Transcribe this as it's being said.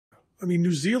I mean,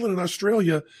 New Zealand and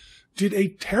Australia did a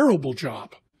terrible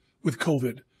job with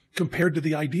COVID compared to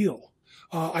the ideal.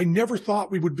 I never thought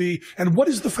we would be, and what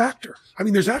is the factor? I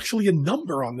mean, there's actually a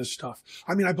number on this stuff.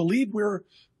 I mean, I believe we're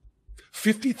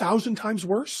 50,000 times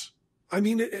worse. I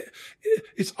mean,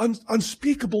 it's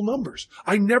unspeakable numbers.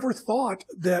 I never thought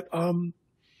that our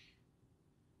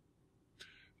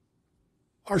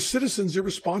citizens'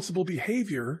 irresponsible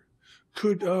behavior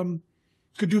could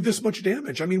do this much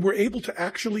damage. I mean, we're able to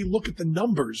actually look at the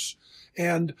numbers,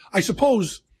 and I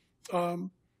suppose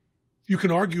you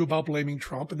can argue about blaming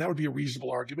Trump, and that would be a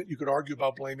reasonable argument. You could argue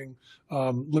about blaming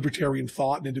libertarian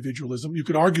thought and individualism. You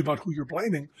could argue about who you're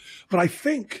blaming, but I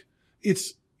think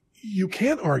you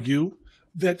can't argue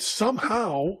that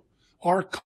somehow our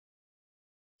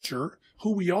culture,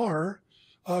 who we are,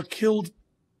 killed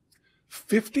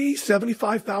 50,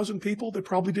 75,000 people that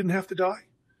probably didn't have to die.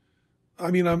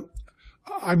 I mean,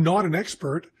 I'm not an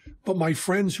expert, but my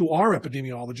friends who are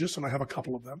epidemiologists, and I have a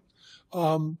couple of them,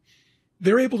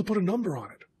 they're able to put a number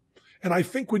on it. And I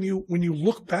think when you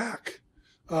look back,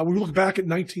 at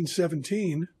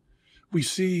 1917, we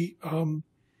see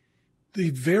the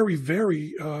very,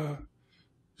 very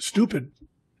stupid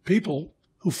people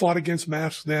who fought against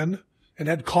masks then and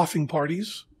had coughing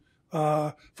parties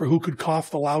for who could cough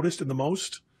the loudest and the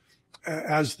most,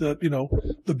 as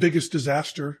the biggest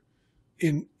disaster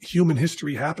in human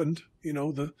history happened, the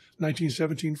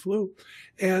 1917 flu.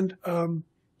 And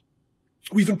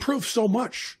we've improved so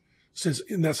much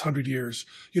in that 100 years.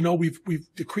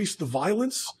 We've decreased the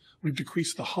violence, we've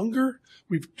decreased the hunger,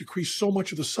 we've decreased so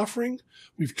much of the suffering,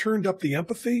 we've turned up the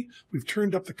empathy, we've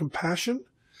turned up the compassion,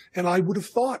 and I would have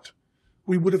thought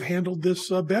we would have handled this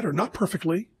better. Not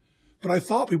perfectly, but I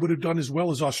thought we would have done as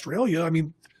well as Australia. I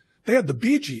mean, they had the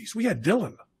Bee Gees, we had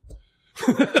Dylan.